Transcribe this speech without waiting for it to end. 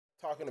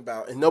talking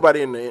about, and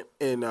nobody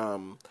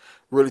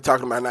really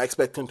talking about, and I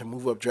expect him to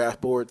move up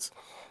draft boards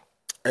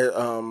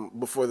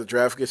before the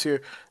draft gets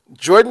here.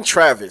 Jordan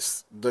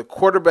Travis, the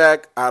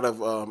quarterback out of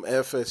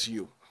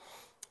FSU,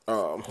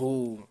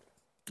 who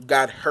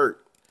got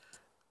hurt,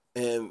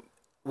 and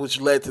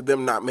which led to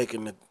them not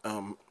making the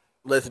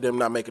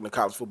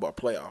college football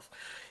playoff.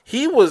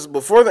 He was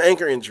before the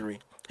ankle injury.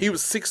 He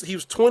was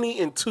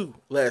 20-2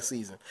 last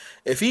season.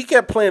 If he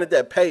kept playing at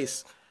that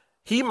pace,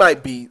 he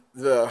might be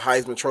the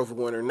Heisman Trophy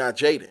winner, not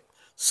Jaden.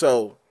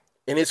 So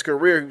in his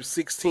career, he was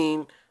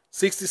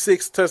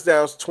 66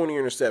 touchdowns, 20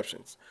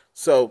 interceptions.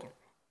 So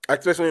I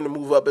expect him to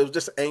move up. It was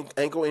just an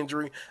ankle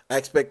injury. I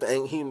expect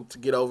him to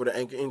get over the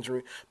ankle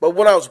injury. But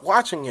when I was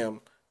watching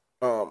him,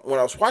 so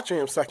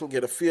I can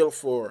get a feel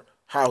for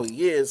how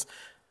he is,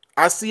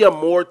 I see a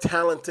more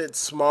talented,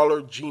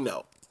 smaller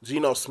Geno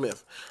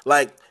Smith.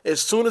 Like as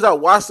soon as I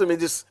watched him,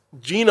 it just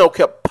Geno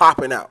kept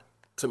popping out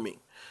to me.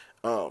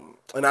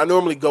 And I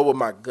normally go with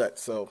my gut,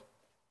 so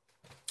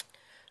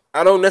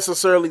I don't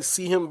necessarily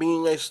see him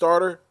being a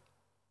starter.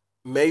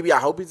 Maybe I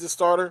hope he's a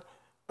starter.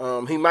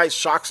 He might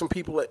shock some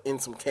people in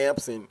some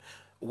camps and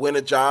win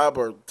a job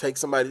or take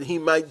somebody. He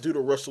might do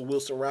the Russell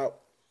Wilson route,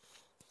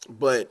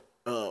 but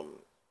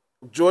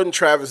Jordan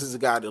Travis is a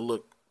guy to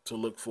look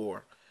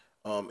for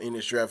in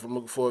this draft. I'm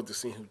looking forward to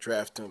seeing who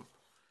draft him.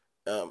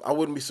 I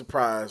wouldn't be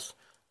surprised.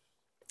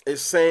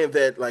 It's saying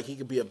that like he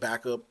could be a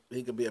backup.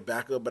 He could be a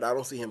backup, but I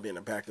don't see him being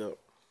a backup.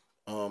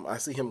 I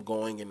see him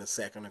going in the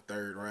second or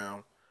third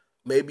round,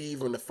 maybe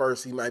even the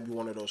first. He might be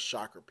one of those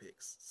shocker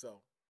picks. So.